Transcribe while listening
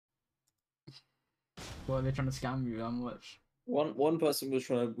What are they trying to scam you? How much? One person was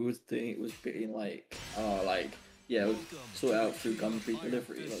being like, oh, like, yeah, we'll sort it out through Gumtree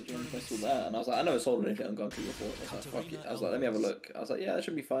delivery. Like, do you want to press all that? And I was like, I never sold anything on Gumtree before. I was like, fuck it. I was like, let me have a look. I was like, yeah, that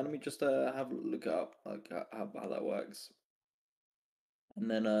should be fine. Let me just have a look it up, like how that works. And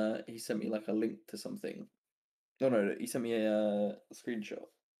then he sent me like a link to something. No, he sent me a screenshot.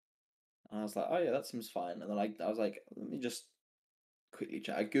 And I was like, oh yeah, that seems fine. And then I was like, let me just quickly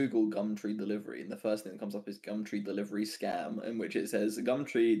check. I Google Gumtree delivery, and the first thing that comes up is Gumtree delivery scam, in which it says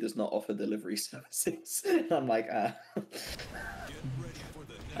Gumtree does not offer delivery services. And I'm like, ah.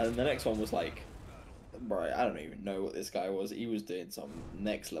 And the next one was like, bro, I don't even know what this guy was. He was doing some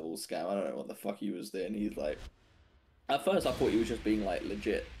next level scam. I don't know what the fuck he was doing. He's like, at first I thought he was just being like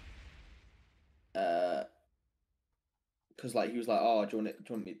legit. Because like he was like, oh, do you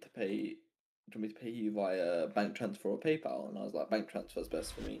want me to pay? Do you want me to pay you via bank transfer or PayPal? And I was like, bank transfer's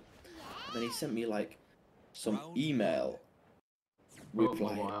best for me. And then he sent me like some email with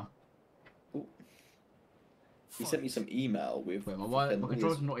like, ooh, he sent me some email with. Wait, my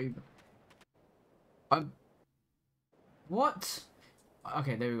controller's not even. What?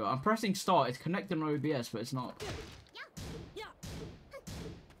 Okay, there we go. I'm pressing start. It's connected on OBS, but it's not.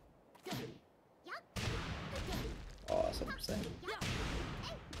 Oh, that's what I'm saying.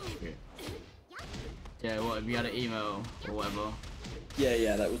 Yeah, what, if you had an email or whatever?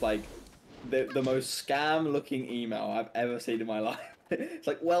 Yeah, that was like the most scam looking email I've ever seen in my life. It's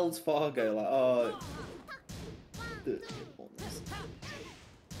like Wells Fargo, like, oh.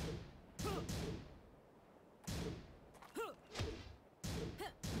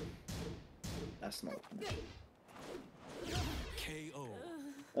 That's not.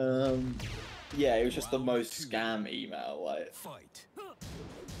 KO. Yeah, it was just the most scam email, like. Fight.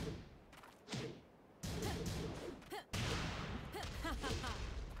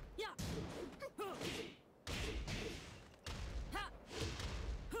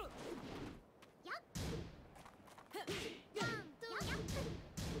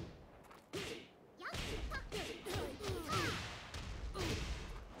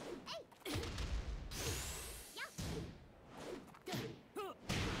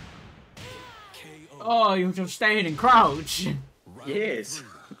 Oh, you're just staying in crouch. Yes.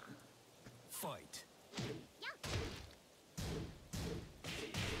 Fight.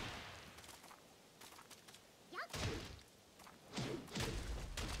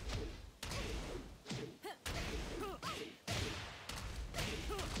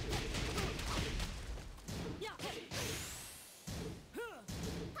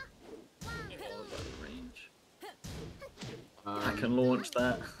 I can launch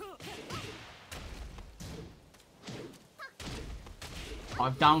that.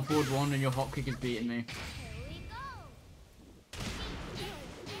 I've down forward one and your hot kick is beating me.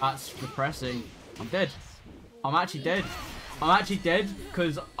 That's depressing. I'm dead. I'm actually dead. I'm actually dead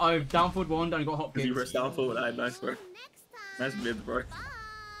because I've down forward one and got hot kicked. You press down forward. Nice, bro. Nice mid, bro.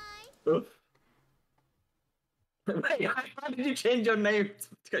 Oof. Wait, how did you change your name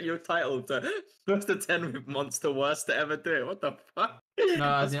to get your title to first to 10 with Monster worst to ever do it? What the fuck?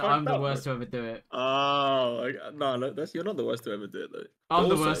 No, as in, I'm the worst to ever do it. Oh, no, you're not the worst to ever do it though. I'm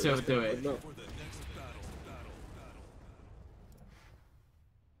the worst to ever do it. No.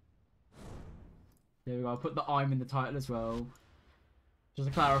 There we go. I'll put the I'm in the title as well. Just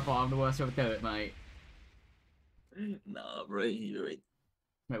to clarify, I'm the worst to ever do it, mate. Nah, bro, you're right.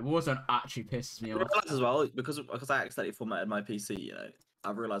 Mate, Warzone actually pisses me off. I realized as well because I accidentally formatted my PC. You know,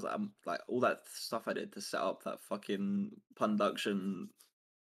 I've realized that I'm like all that stuff I did to set up that fucking Punduction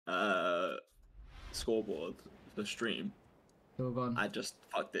scoreboard for stream. It's all gone. I just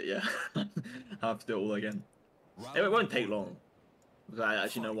fucked it. Yeah, I have to do it all again. It won't take long because I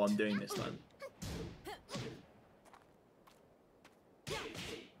actually know what I'm doing this time.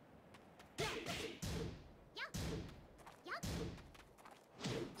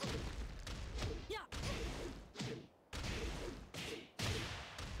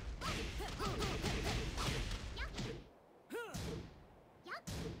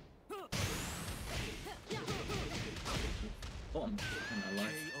 Oh, I'm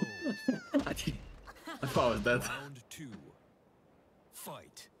alive. I thought I was dead. Round 2.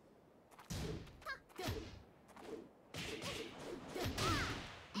 Fight.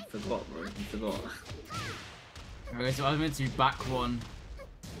 You forgot, bro. You forgot. Okay, so I was meant to back one.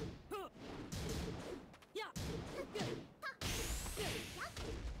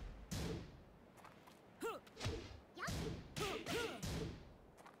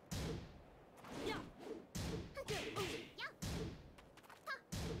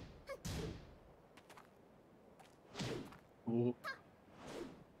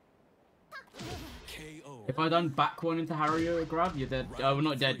 KO. If I done back one into Harrier grab, you're dead. Oh, we're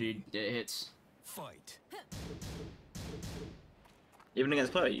not dead, dude. It hits. Fight. Even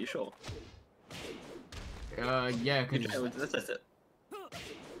against Chloe, you sure? Yeah, cause Let's test it.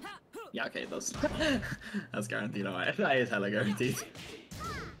 Yeah, okay, that's that's guaranteed. Alright, that is hella guaranteed.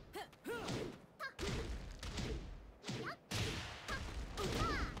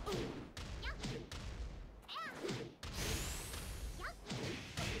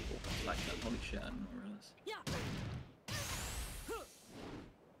 Like that, holy shit, I didn't realize.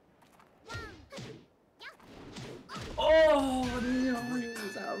 Oh no, it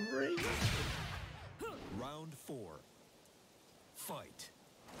was out of range. Round 4. Fight.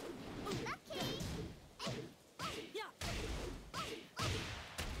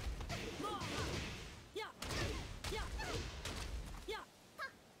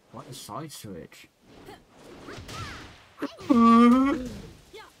 what a side switch.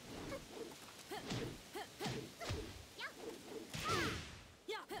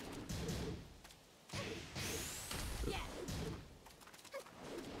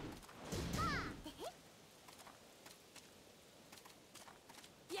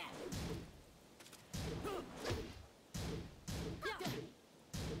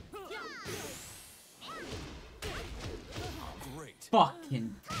 Great.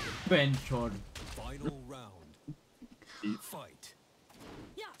 Fucking bench on. Final round. Fight.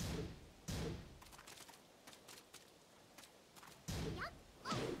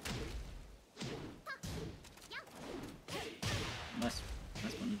 Nice,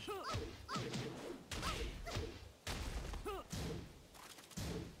 nice punish. Oh,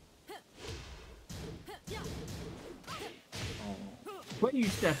 Where you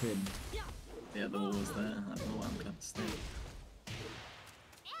stepping? yeah, the wall was there. I don't know why I'm trying to stay.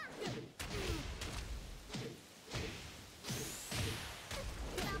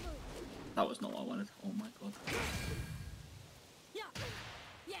 That was not what I wanted. Oh my god.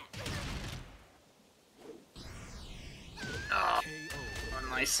 Oh, KO.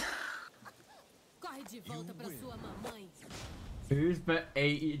 nice. Corre de volta pra sua mamãe. Who's bet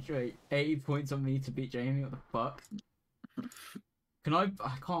 80 points on me to beat Jamie? What the fuck? Can I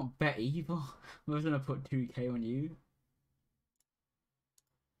can't bet either. I was gonna put 2k on you.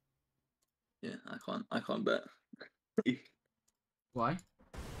 Yeah, I can't bet. Why?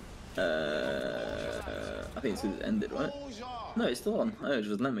 I think it's 'cause it ended, right? No, it's still on. Oh, it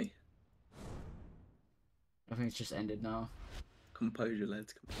just let me. I think it's just ended now. Composure,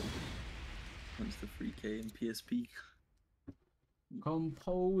 lads. Composure. Once the 3k and PSP.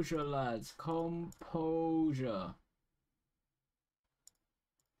 Composure, lads. Composure.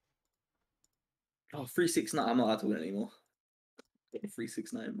 Oh, 369. I'm not allowed to win anymore.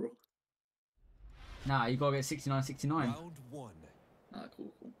 369, bro. Nah, you gotta get 69-69. Round 1. Ah,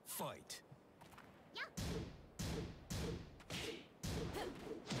 cool, cool. Fight.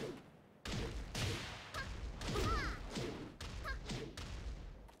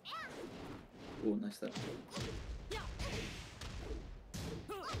 Oh, nice step.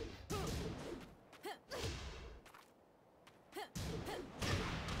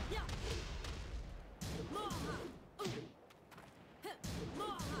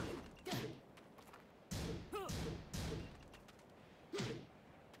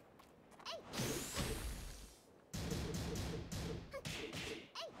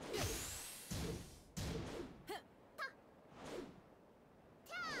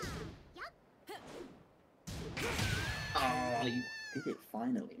 Oh, you did it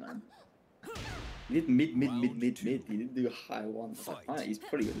finally, man. He did mid. He didn't do a high one. Like, he's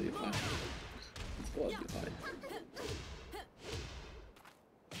probably gonna do high. He's got to do high.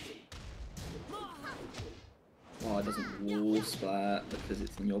 Oh, it doesn't wall splat because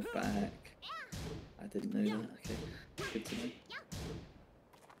it's in your back. I didn't know that. Okay, good to know.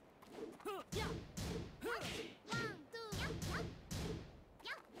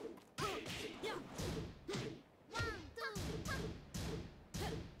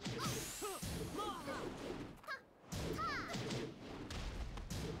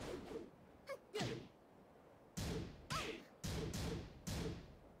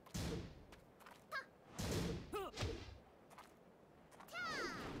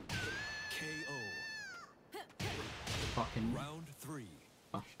 Fucking Round 3.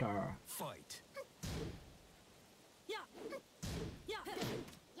 buster. Fight.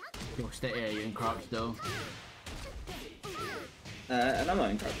 You're still here, you're in crouch still. And I'm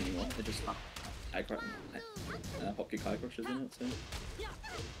not in crouch anymore. I just high crouch. Hop kick high crushes in it, so.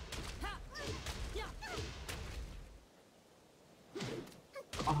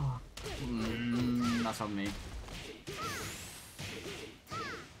 Oh, that's on me.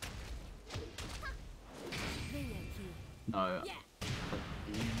 No. Yeah.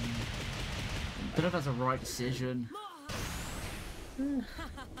 I don't know if that's a right decision.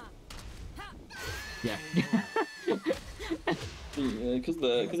 Yeah. Because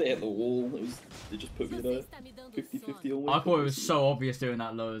they hit the wall, it just put me at Você a está me dando 50-50 sono. almost. I thought it was so obvious doing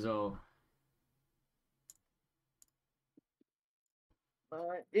that low as well.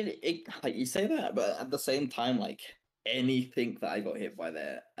 Like you say that, but at the same time, like anything that I got hit by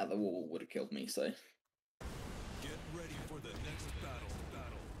there at the wall would have killed me. So Get ready for the next battle.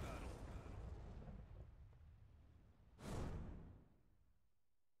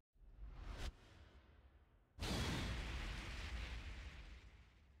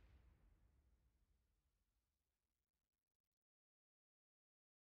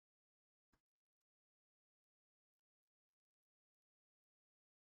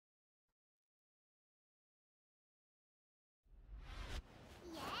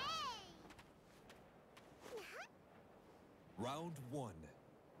 Round 1.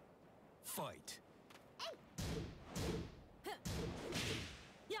 Fight.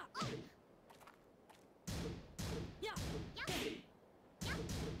 Yeah. Yeah.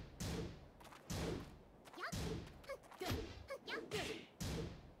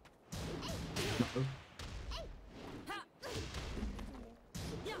 No. Ha.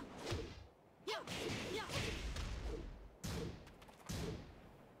 Yeah. Yeah. Yeah.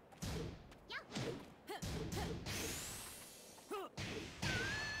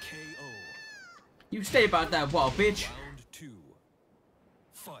 KO. You stay about that wall, bitch. Round 2.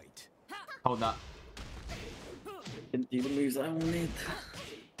 Fight. Hold that. didn't do the moves I wanted.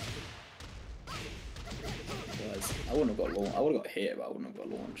 Guys, I wouldn't have got launched. I would have got hit, but I wouldn't have got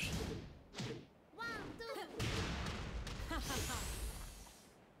launched.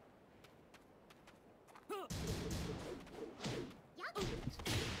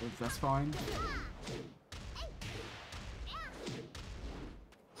 That's fine.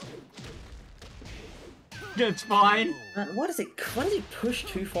 It's fine. Man, why does it push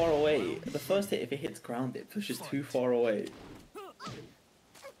too far away? The first hit, if it hits ground, it pushes too far away.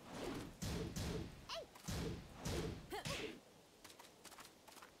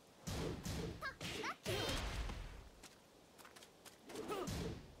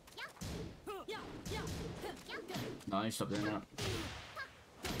 No, stop doing that.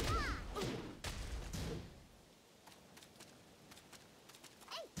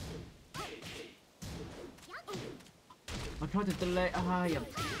 I tried to delay. Ah, you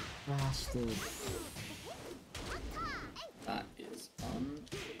bastard. That is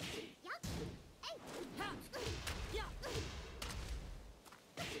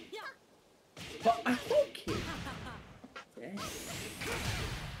But I think it. Yeah.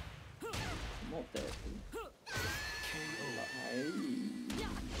 I'm not there. I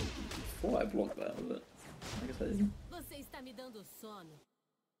thought I blocked that, but I guess I didn't. Você está me dando sono.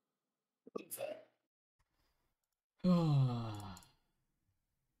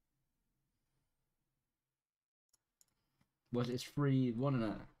 What? It's free, wasn't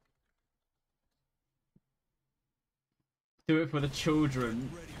it? Do it for the children.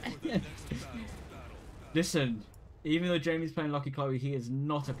 Listen, even though Jamie's playing Lucky Chloe, he is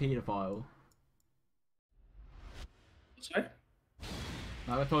not a paedophile. Sorry?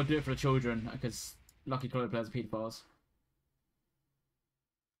 I thought I'd do it for the children because Lucky Chloe players are paedophiles.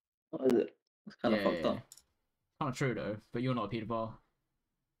 What is it? It's kind of fucked up. Kind of true though, but you're not a paedophile.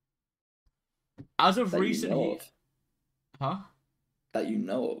 As of That you recent, know of. huh? That you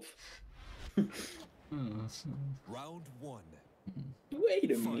know of. Round 1.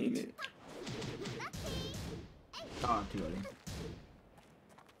 Wait a minute. Oh, too early.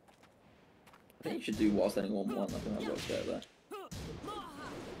 I think you should do whilst anyone won. I think that works better there.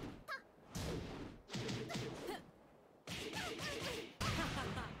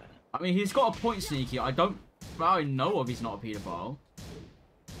 I mean, he's got a point, Sneaky. I know of he's not a paedophile.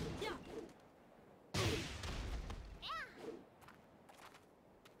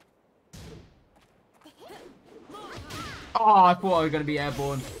 Oh, I thought I was going to be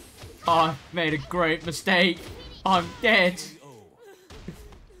airborne. Oh, I made a great mistake. I'm dead. KO.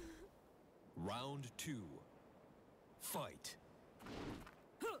 Round 2. Fight.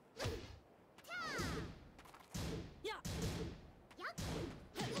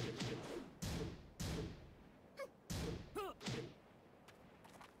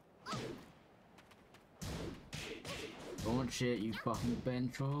 Launch it, you fucking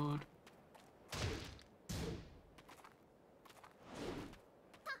benchord.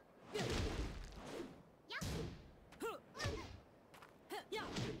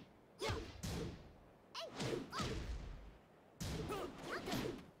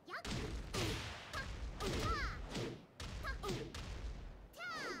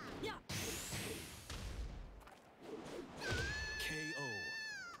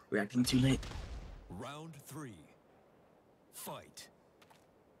 Reacting too late. Round 3. Fight.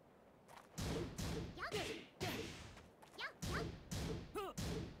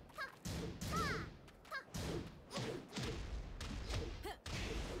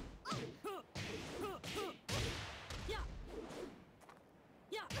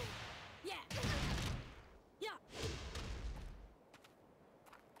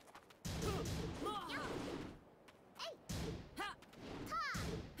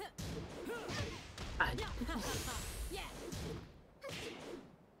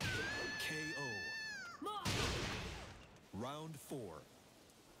 KO. Round 4.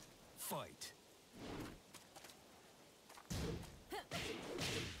 Fight.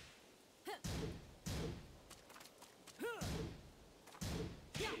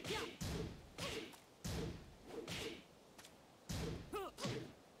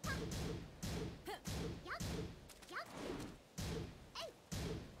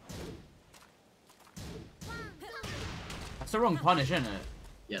 That's the wrong punish, isn't it?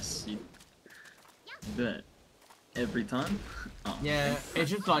 Yes, you do it every time. Oh, Yeah, okay.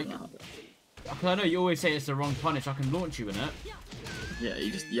 it's just like, because I know you always say it's the wrong punish. I can launch you in it. Yeah,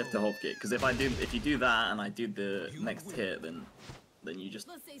 you have to hop kick, because if you do that and I do the next hit, then you just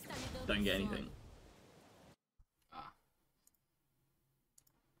Você está me dando don't get sono. anything.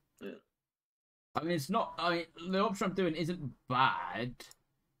 Yeah. I mean, it's not. I mean, the option I'm doing isn't bad,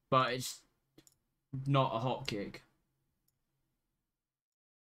 but it's not a hop kick.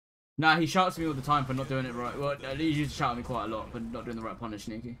 Nah, he shouts at me all the time for not doing it right. Well, he used to shout at me quite a lot for not doing the right punish,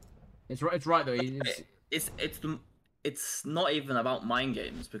 Sneaky. It's right. It's right though. It's not even about mind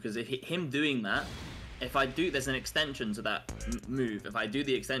games, because if him doing that, if I do, there's an extension to that move. If I do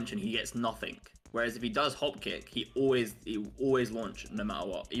the extension, he gets nothing. Whereas if he does hop kick, he always launch no matter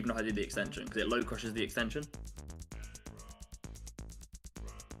what, even if I do the extension, because it low crushes the extension.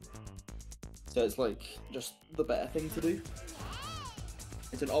 So it's like just the better thing to do.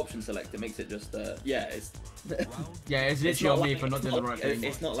 It's an option select. It makes it just yeah. It's yeah. It's literally on me for not doing the right thing.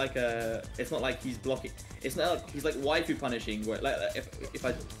 It's not like it's not like he's blocking. It's not like he's like waifu punishing. Where like if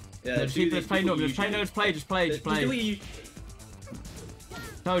I Let's play. No, just play. No, just play. Just play. Just play.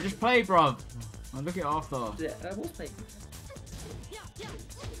 No, just play, bruv. I'll look it after. Yeah, I was playing.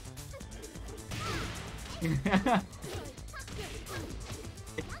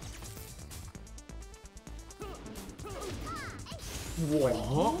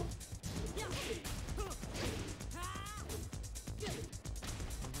 What?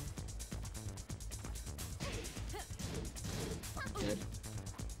 Dead.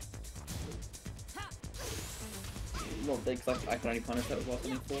 Not big, because I can only punish that with what I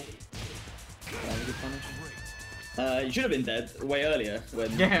need for. You should have been dead way earlier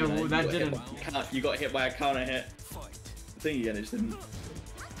when yeah, well, that didn't. You got hit by a counter hit. The thing again, it just didn't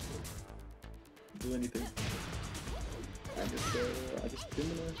do anything. I just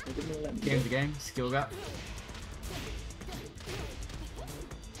didn't let me. Game's a game. Skill gap.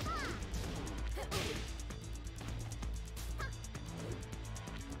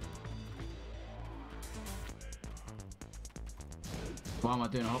 Why am I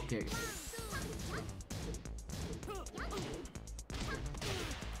doing a hop kick?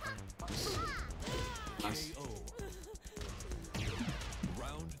 Nice.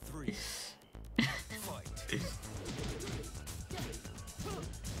 Round 3. Fight.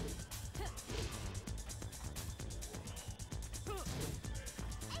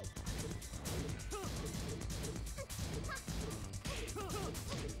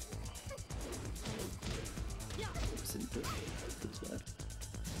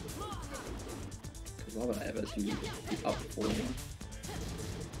 Because why would I ever see up for one?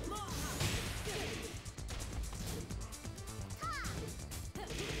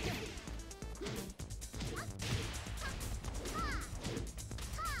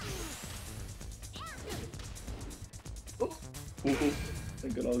 Oh,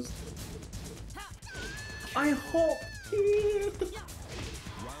 thank God I hop kicked!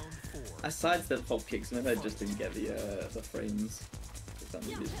 I sidestepped hop kicks, maybe I just didn't get the frames. That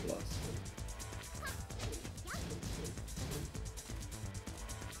maybe is plus.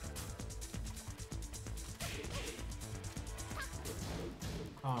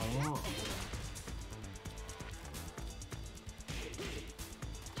 Oh, what?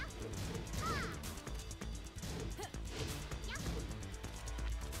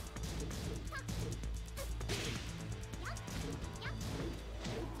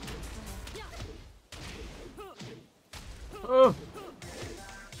 Oh!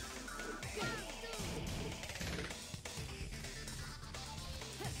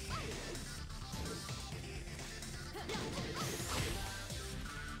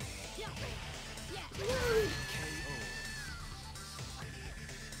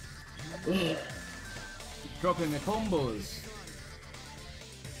 Dropping the combos.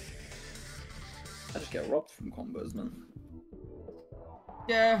 I just get robbed from combos, man.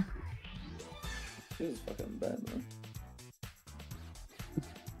 Yeah. This is fucking bad, man.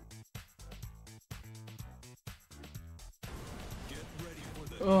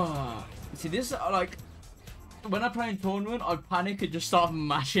 Oh, see this like when I play in tournament, I panic and just start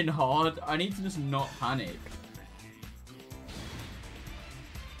mashing hard. I need to just not panic.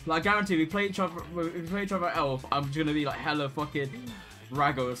 Like, I guarantee, if we play each other at Elf, I'm just gonna be like hella fucking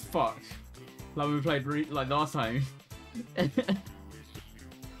raggo as fuck. Like when we played like last time. I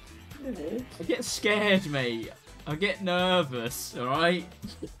get scared, mate. I get nervous. All right.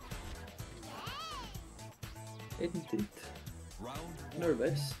 Indeed. Round one.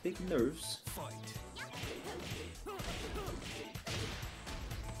 Nervous. Big nerves. Fight.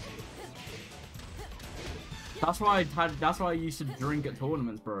 That's why I used to drink at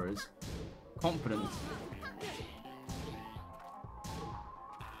tournaments, bros. Confidence.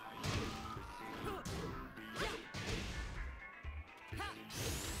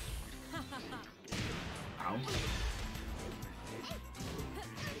 Ow. Round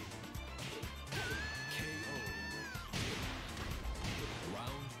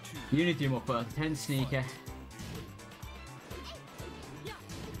two. You need to do more first. 10 sneaker.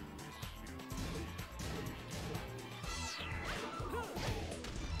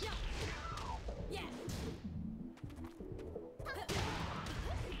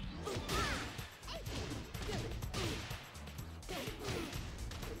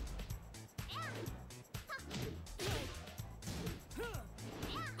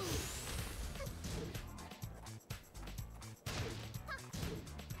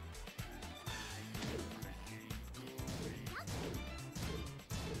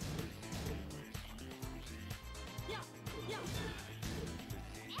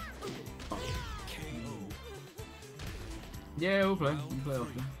 Yeah, we'll play. We'll play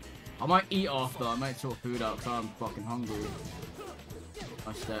after. I might eat after. I might sort food out because I'm fucking hungry.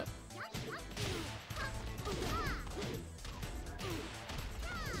 I step.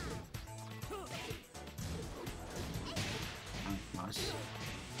 Nice.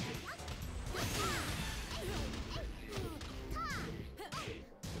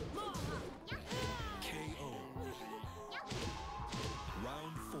 KO.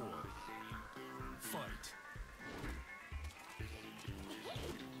 Round four. Fight.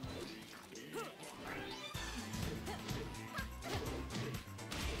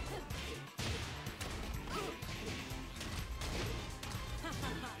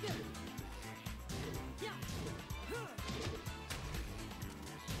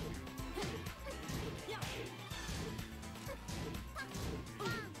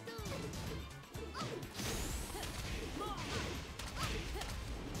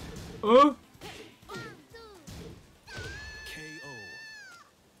 Oh! KO.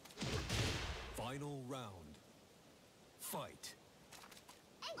 Final round. Fight.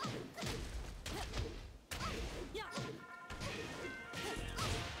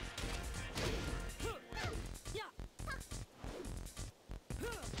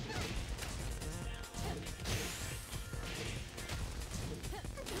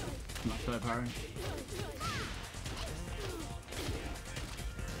 Not so apparent.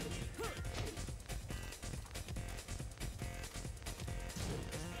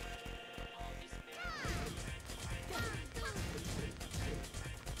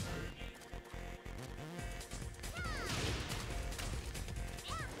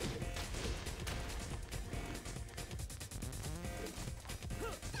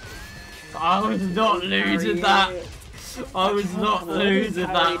 I was not losing that. I was not losing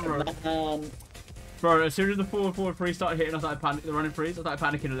that, bro. Bro, as soon as the forward free started hitting, I started panicking. The running freeze, I started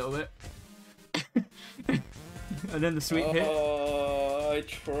panicking a little bit. And then the sweep hit. Oh, I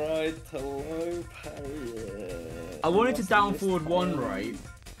tried to low parry it. I wanted to down forward one, right?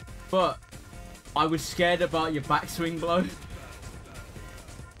 But I was scared about your backswing blow.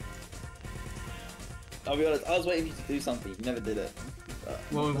 I'll be honest, I was waiting for you to do something. You never did it.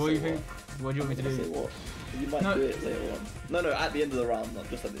 What do you think? What do you want me to Say do? what? You might No. do it later on. No, at the end of the round, not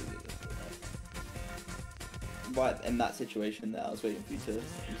just at the end of the But in that situation there, I was waiting for you to do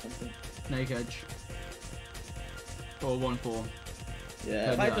something. Snake edge. Or 1-4. Yeah, Don't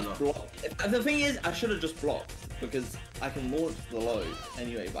if do I that just a lot. blocked. The thing is, I should have just blocked because I can launch the low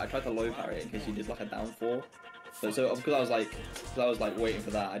anyway. But I tried to low parry it in case you did like a down 4. So because I was like waiting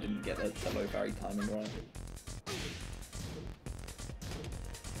for that, I didn't get the low parry timing right.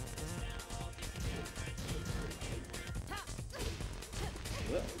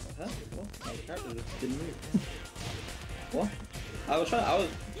 What? Huh? What? My character just didn't move. What? I was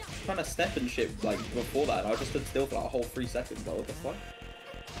trying to step and shit like before that, and I just stood still for like a whole 3 seconds. Like, what the fuck?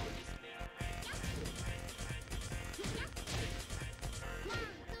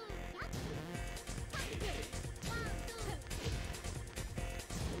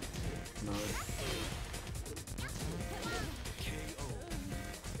 No. KO.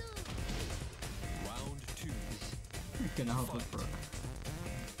 Round 2. Freaking help us, bro.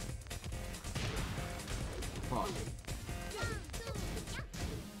 Fuck.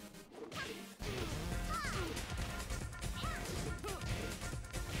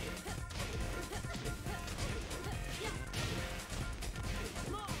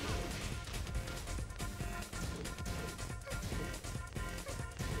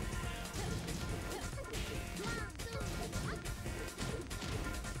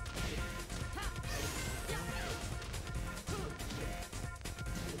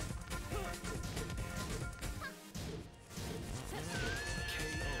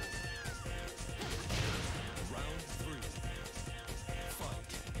 Round 3. Fight.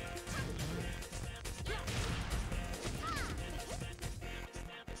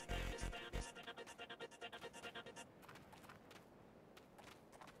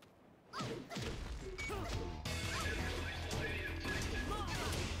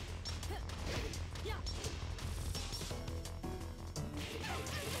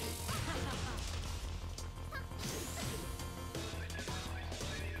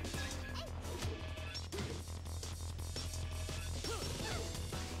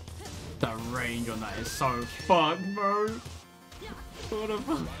 The range on that is so fucked, bro. What the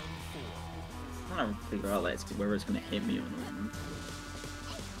fuck? I'm trying to figure out like whether it's gonna hit me or not.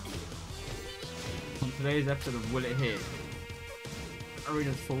 On today's episode of Will It Hit?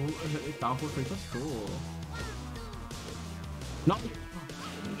 Arena's full, down for 3 plus 4. No!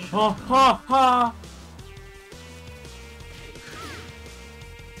 Ha ha ha!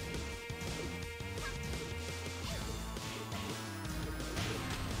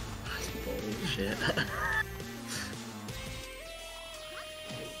 Bullshit.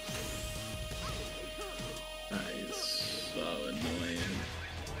 That is so annoying.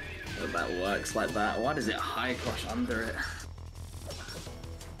 That that works like that. Why does it high crush under it?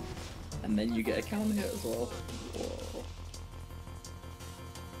 And then you get a counter hit as well. Whoa.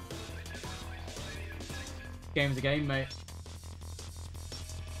 Game's a game, mate.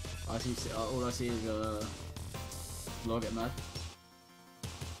 I see. All I see is log it mad.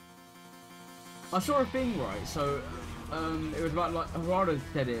 I saw a thing, right? So, it was about like Harada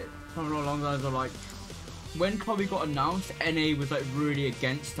said it something along the lines of like, when Chloe got announced, NA was like really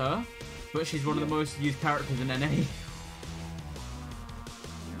against her, but she's one of the most used characters in NA.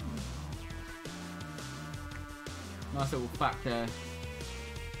 Nice little fact there.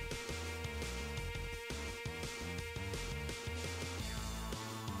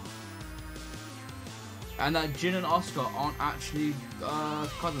 And that Jin and Oscar aren't actually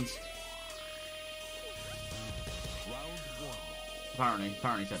cousins. Round 1.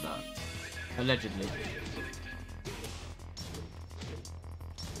 Apparently said that. Allegedly.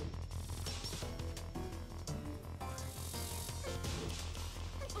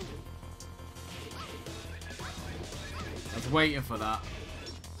 I was waiting for that.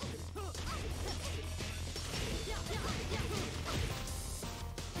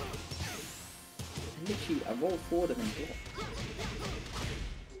 Literally, I rolled forward and then blocked.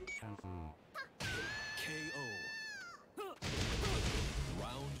 KO.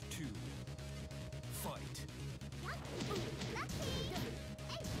 Round 2. Fight.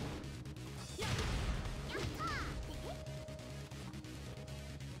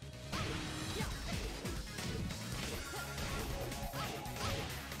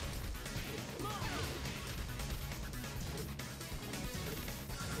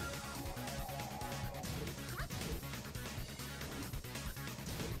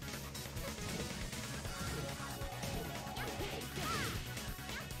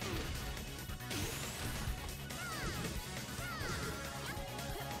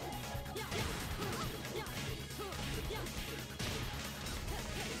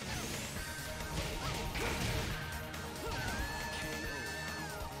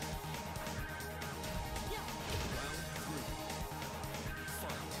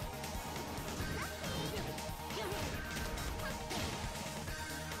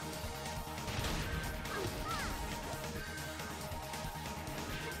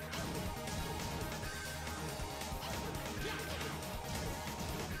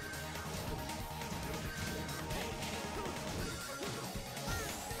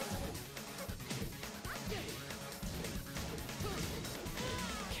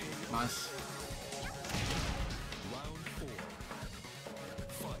 Nice. Round 4.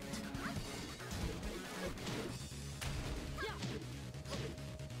 Fight.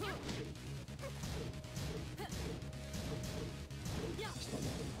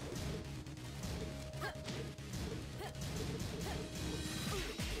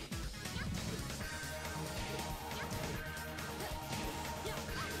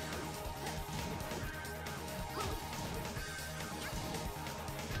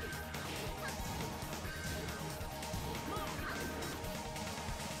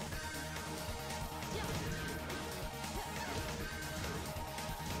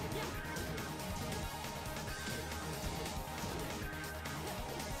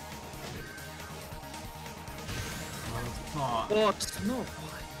 Oh, no.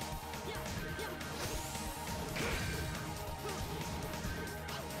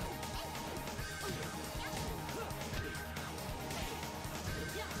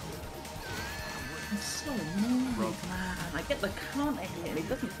 It's so annoying, man. I get the counter here and it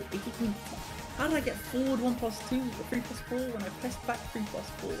doesn't. It gives me. How did I get forward 1+2 or 3+4 when I pressed back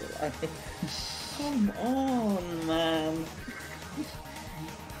 3+4? Like, come on, man.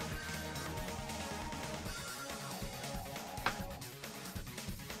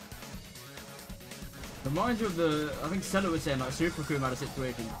 Reminds you of the, I think Stella was saying, like, Super Crew had a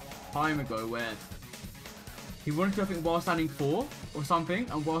situation time ago where he wanted to, I think, while standing 4 or something,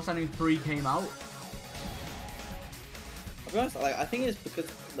 and while standing 3 came out. I'll be honest, like, I think it's because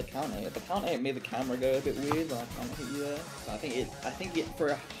of the counter. The counter made the camera go a bit weird when I can't hit you there. So I think it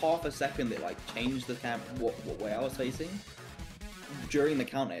for half a second it like changed the camera what way I was facing during the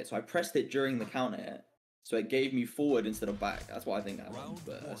counter hit. So I pressed it during the counter hit, so it gave me forward instead of back. That's what I think happened.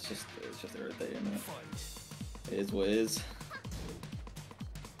 But it's just irritating. Isn't it? It is what it is.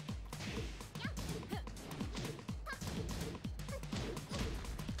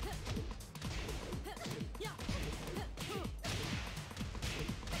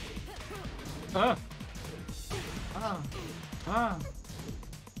 Ah. Ah. Ah.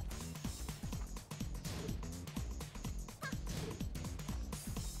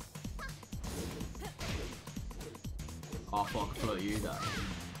 Oh fuck, I thought you that.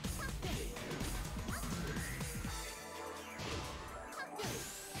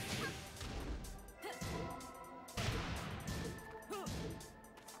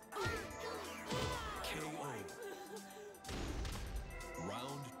 KO.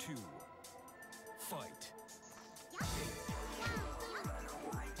 Round 2. Fight.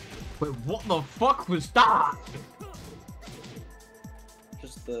 Wait, what the fuck was that?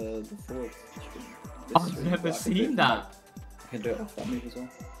 Just the forward. I've never seen that. I can do it off that move as well.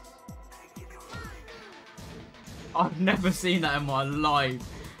 I've never seen that in my life.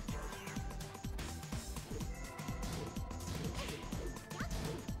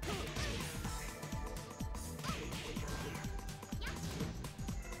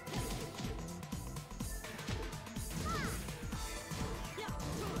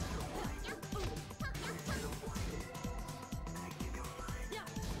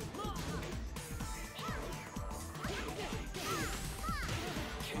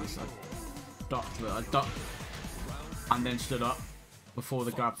 I ducked and then stood up before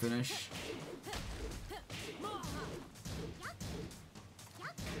the grab finish.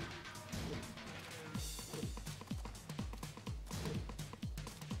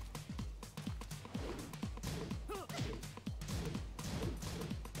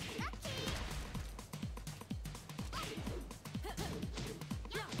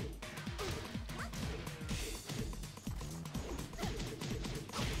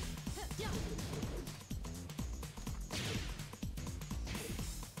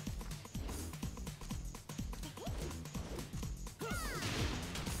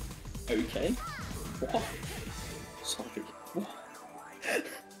 Okay. What? Sorry. What?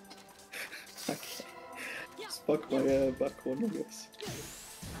 Okay. Just fuck my back corner, I guess.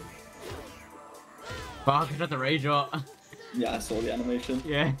 Fuck, I got the rage up. Yeah, I saw the animation.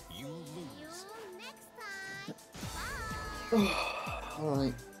 Yeah. You lose.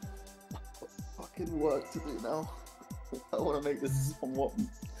 Alright. Fucking work to do now. I want to make this somewhat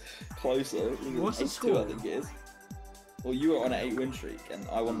closer. What's the 8-2, score? I think it is. Well, you were on an 8-win streak, and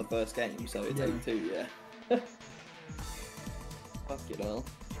I won the first game, so it's Yeah. 8-2, yeah. Fuck it all.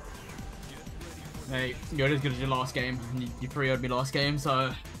 Hey, you're as good as your last game. You 3-0'd me last game,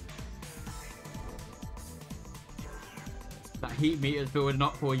 so that heat meter's building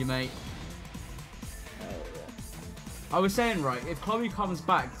up for you, mate. Oh, yeah. I was saying, right, if Chloe comes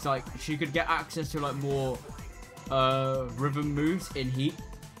back, it's like she could get access to like more rhythm moves in heat.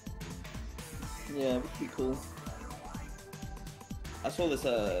 Yeah, it would be cool. I saw this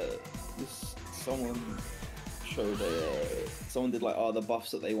someone showed someone did like the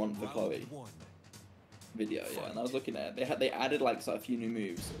buffs that they want for Chloe video, yeah, and I was looking at it. They added like a few new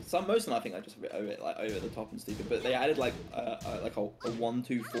moves. Most of them I think are just a bit over the top and stupid, but they added like a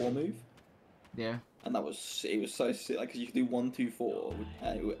 1-2-4 move. Yeah. And it was so sick, like, cause you could do 1-2-4,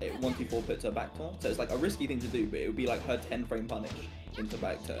 and 1-2-4 puts her back turn. So it's like a risky thing to do, but it would be like her 10-frame punish into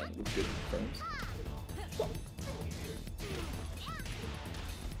back turn with good frames.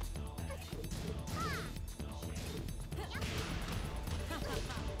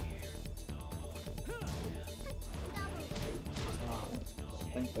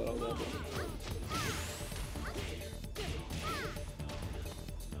 Thank God I was able.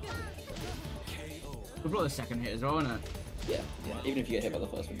 We've got the second hit as well, isn't it? Yeah, yeah. Even if you get hit by the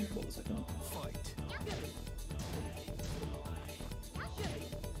first one, you can pull the second one. Fight.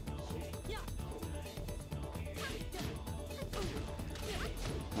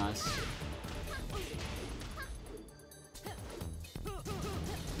 Nice.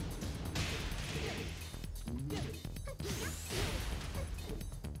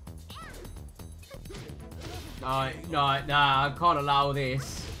 No, no, nah, I can't allow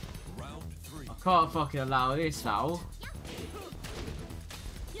this. Round 3. I can't fucking allow this now.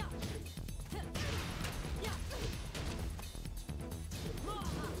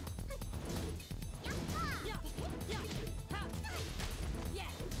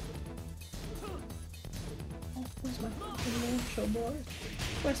 Where's my fucking launcher, boy?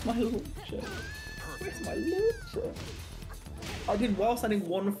 Where's my launcher? Where's my launcher? I did while standing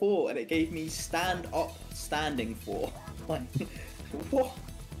 1-4 and it gave me stand up standing 4. Like, what?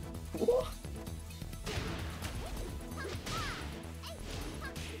 What?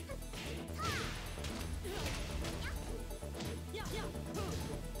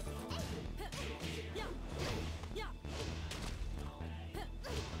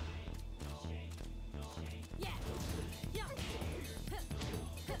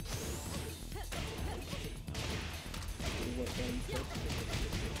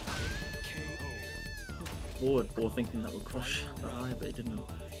 Forward, or thinking that would crush the eye, but it didn't.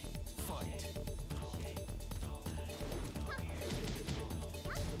 Fight.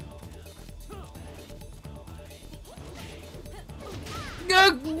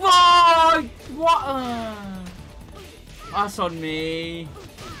 Goodbye! What? That's on me.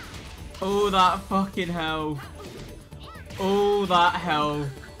 Oh, that fucking hell. Oh, that hell.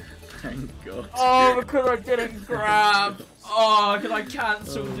 Thank God. Oh, because I didn't grab. Oh, because I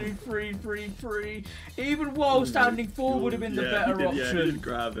cancelled do 3-3-3. Even while standing 4 would have been the better Yeah, he option. did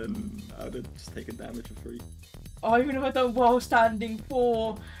grab and I would have just taken damage for free. Oh, even if I done while standing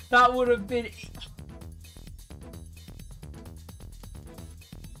 4, that would have been.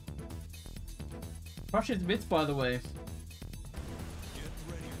 Crush his bits, by the way. Get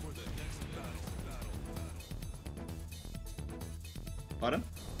ready for the next battle. Pardon?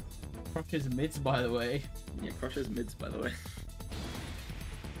 Crush his mids, by the way. Yeah, crushes mids, by the way.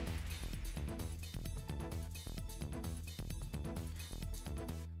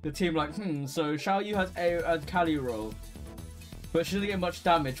 The team like, so Xiao Yu has a Kali roll, but she doesn't get much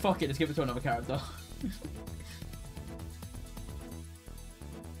damage. Fuck it, let's give it to another character.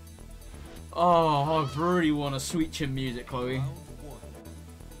 Oh, I really want to sweet chin music, Chloe. Round 1.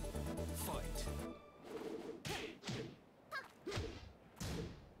 Fight.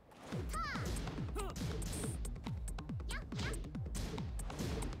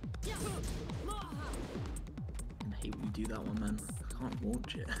 I hate when you do that one, man. I can't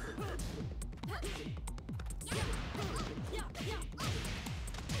launch it.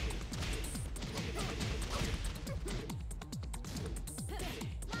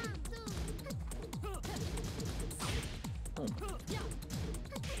 Oh.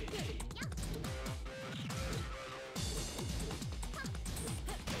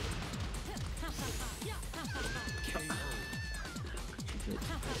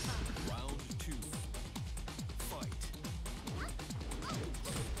 Round 2. Fight.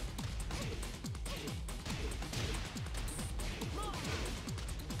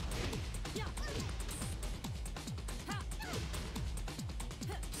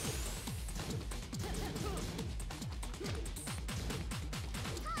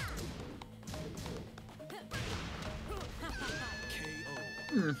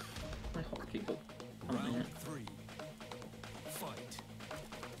 KO. My hotkey got on Round there. 3. Fight.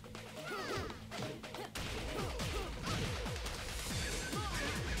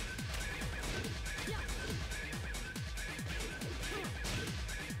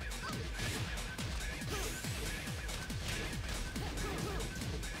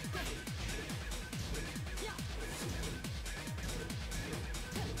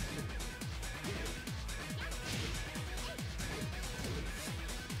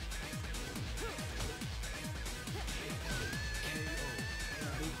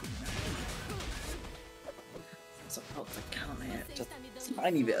 It's about to count it just a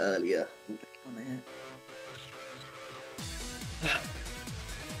tiny bit earlier. Count it.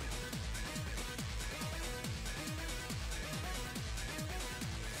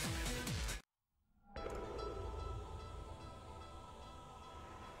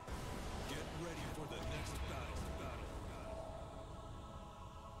 Get ready for the next battle.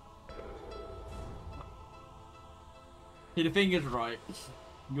 See, the thing is, right,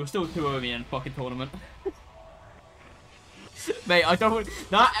 you're still 2-0 in the fucking tournament. Mate, I don't want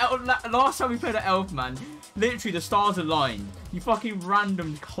that last time we played at Elf, man. Literally, the stars aligned. You fucking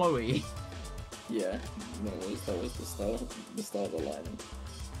random Chloe. Yeah, that was the start aligning.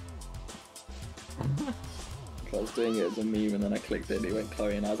 I was doing it as a meme and then I clicked it and it went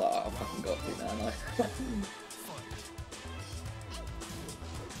Chloe and I was like, oh, I fucking got to now. And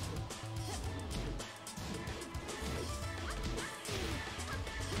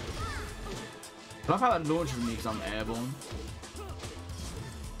I love how that launches me because I'm airborne.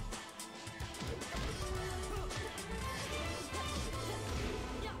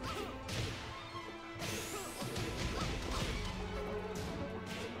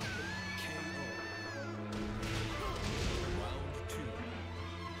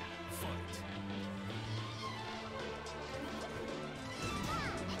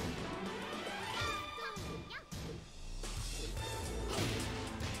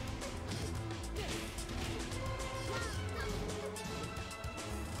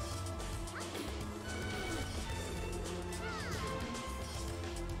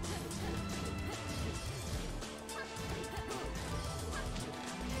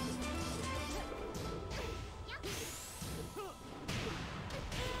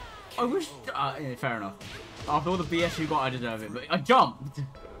 I wish. Yeah, fair enough. After all the BS you got, I deserve it. But I jumped.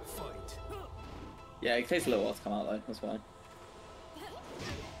 yeah, it takes a little while to come out though. That's why.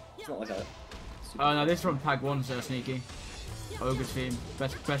 It's not like a. Oh no, this is from Tag 1, so sneaky. Ogre's theme,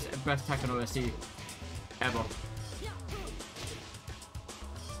 best attack on OST ever.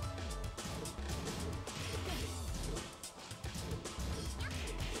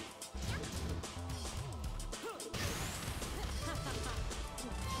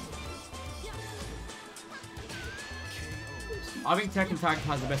 I think Tekken Tag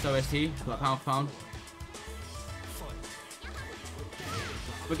has the best OST, like pound for pound.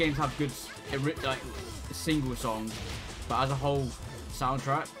 Other games have good, like, single songs, but as a whole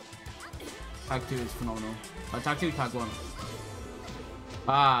soundtrack, Tag 2 is phenomenal. Tag 2, Tag 1.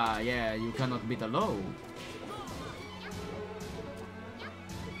 Ah, yeah, you cannot beat the low.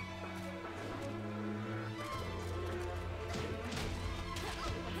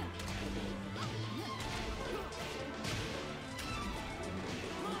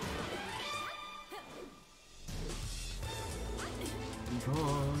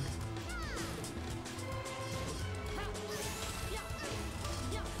 God.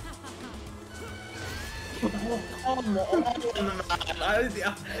 Oh, come on, man.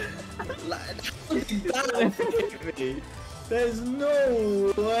 That hit me. There's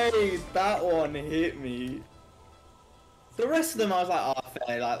no way that one hit me. The rest of them, I was like, oh,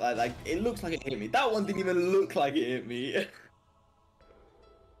 fair. Like, it looks like it hit me. That one didn't even look like it hit me.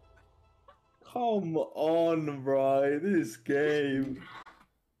 Come on, bro. This game.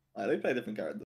 They play different characters.